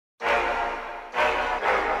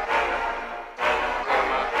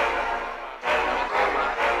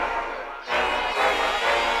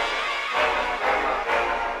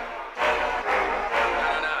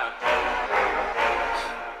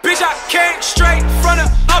straight in front of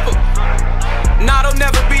them. Nah, there'll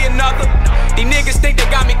never be another. These niggas think they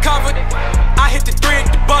got me covered. I hit the 3 at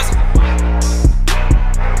the buzzer.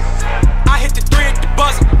 I hit the 3 at the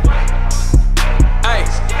buzzer. Ay,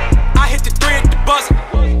 I hit the 3 at the buzzer.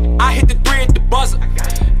 I hit the 3 at the buzzer.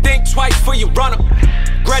 Think twice before you run up.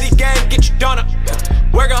 Grady gang, get you done up.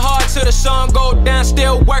 Working hard till the sun go down,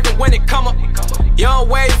 still working when it come up. Young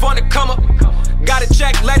wave on the come up. Gotta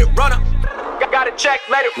check, let it run up. Gotta check,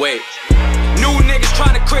 let it wait. New niggas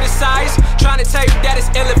tryna criticize, tryna tell you that it's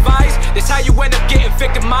ill-advised. That's how you end up getting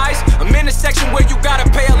victimized. I'm in a section where you gotta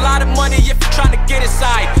pay a lot of money if you're tryna get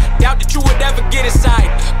inside. Doubt that you would ever get inside.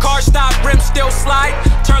 Car stop, rims still slide.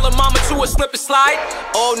 Turn la mama to a slip and slide.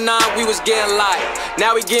 Oh nah, we was getting live.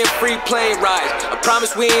 Now we getting free plane rides. I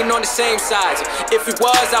promise we ain't on the same sides. If we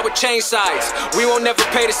was, I would change sides. We won't never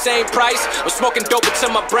pay the same price. I'm smoking dope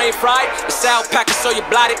until my brain fried. The sound package so you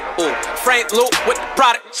blotted. Ooh, Frank Luke with the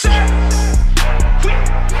product.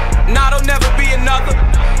 Nah, there'll never be another.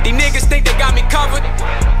 These niggas think they got me covered.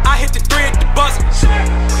 I hit the 3 at the buzzer.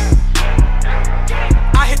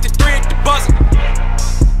 I hit the 3 at the buzzer.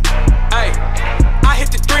 Ay, I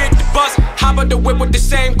hit the 3 at the buzzer. Hop out the whip with the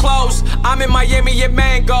same clothes. I'm in Miami at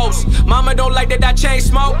Mangoes. Mama don't like that I chain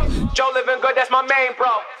smoke. Joe living good, that's my main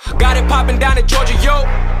bro. Got it popping down in Georgia, yo.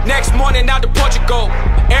 Next morning out to Portugal.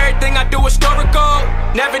 Everything I do is historical.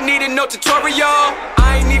 Never needed no tutorial.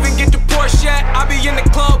 I ain't even get to Porsche yet. I be in the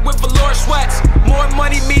club with velour sweats. More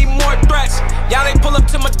money mean more threats. Y'all ain't pull up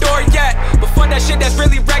to my door yet. But for that shit that's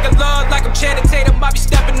really regular, like I'm Channing Tatum, I be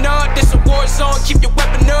stepping up. This a war zone, keep your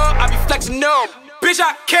weapon up. I be flexing up. Bitch,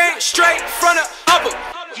 I came straight in front of them.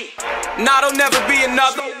 Nah, there'll never be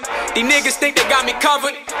another. These niggas think they got me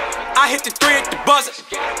covered. I hit the 3 at the buzzer.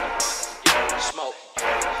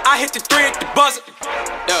 I hit the 3 at the buzzer.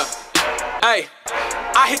 Yeah. Hey,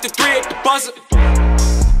 I hit the 3 at the buzzer.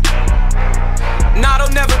 Nah,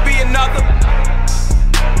 there'll never be another.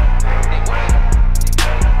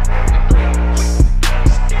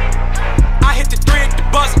 I hit the 3 at the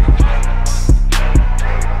buzzer.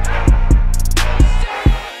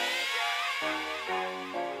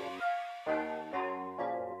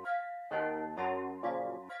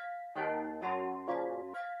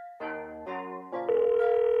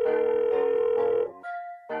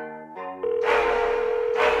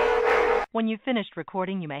 When you've finished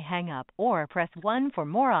recording, you may hang up or press 1 for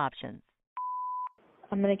more options.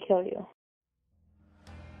 I'm gonna kill you.